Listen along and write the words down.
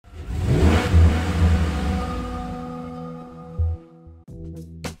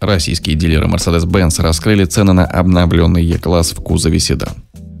Российские дилеры Mercedes-Benz раскрыли цены на обновленный E-класс в кузове седан.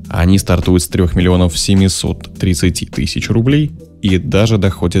 Они стартуют с 3 миллионов 730 тысяч рублей и даже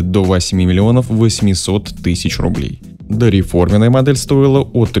доходят до 8 миллионов 800 тысяч рублей. Дореформенная модель стоила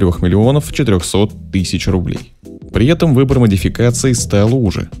от 3 миллионов 400 тысяч рублей. При этом выбор модификаций стал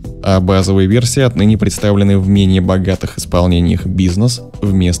уже, а базовые версии отныне представлены в менее богатых исполнениях бизнес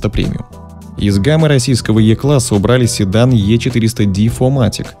вместо премиум. Из гаммы российского E-класса убрали седан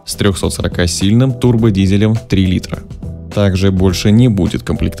E400D с 340-сильным турбодизелем 3 литра. Также больше не будет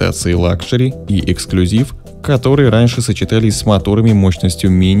комплектации лакшери и эксклюзив, которые раньше сочетались с моторами мощностью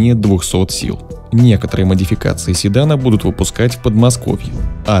менее 200 сил. Некоторые модификации седана будут выпускать в Подмосковье,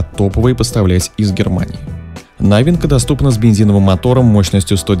 а топовые поставлять из Германии. Новинка доступна с бензиновым мотором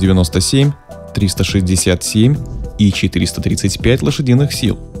мощностью 197, 367 и 435 лошадиных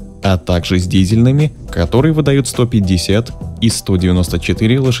сил, а также с дизельными, которые выдают 150 и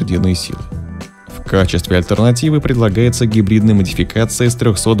 194 лошадиные силы. В качестве альтернативы предлагается гибридная модификация с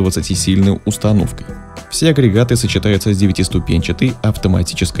 320-сильной установкой. Все агрегаты сочетаются с 9-ступенчатой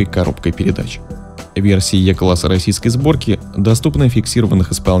автоматической коробкой передач. Версии E-класса российской сборки доступны в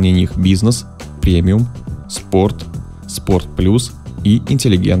фиксированных исполнениях бизнес, премиум, спорт, спорт плюс и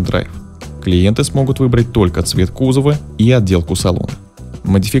интеллигент драйв. Клиенты смогут выбрать только цвет кузова и отделку салона.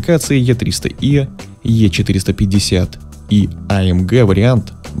 Модификации E300e, E450 и AMG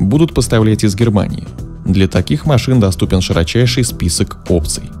вариант будут поставлять из Германии. Для таких машин доступен широчайший список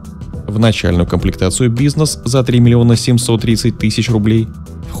опций. В начальную комплектацию бизнес за 3 миллиона 730 тысяч рублей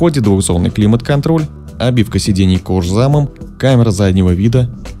входит двухзонный климат-контроль, обивка сидений кожзамом, камера заднего вида,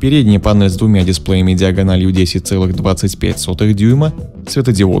 передняя панель с двумя дисплеями диагональю 10,25 дюйма,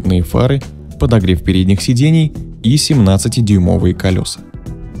 светодиодные фары, подогрев передних сидений и 17-дюймовые колеса.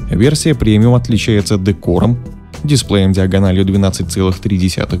 Версия премиум отличается декором, дисплеем диагональю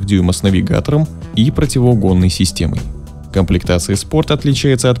 12,3 дюйма с навигатором и противоугонной системой. Комплектация спорт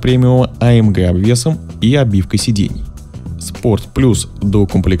отличается от премиума AMG обвесом и обивкой сидений. Спорт плюс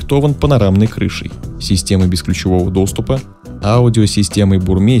доукомплектован панорамной крышей, системой бесключевого доступа, аудиосистемой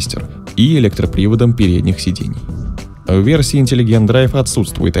Бурмейстер и электроприводом передних сидений. В версии интеллигент драйв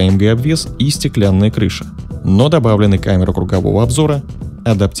отсутствует AMG обвес и стеклянная крыша, но добавлены камера кругового обзора,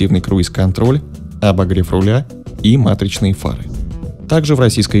 адаптивный круиз-контроль, обогрев руля и матричные фары. Также в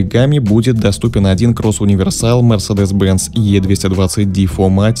российской гамме будет доступен один кросс-универсал Mercedes-Benz E220D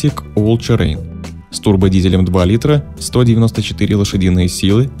All-Terrain с турбодизелем 2 литра, 194 лошадиные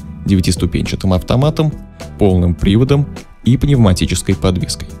силы, 9-ступенчатым автоматом, полным приводом и пневматической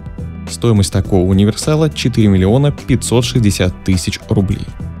подвеской. Стоимость такого универсала 4 миллиона 560 тысяч рублей,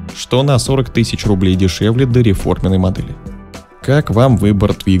 что на 40 тысяч рублей дешевле дореформенной модели. Как вам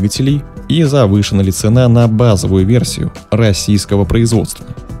выбор двигателей и завышена ли цена на базовую версию российского производства?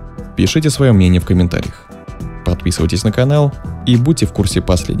 Пишите свое мнение в комментариях. Подписывайтесь на канал и будьте в курсе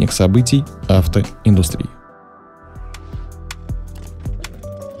последних событий автоиндустрии.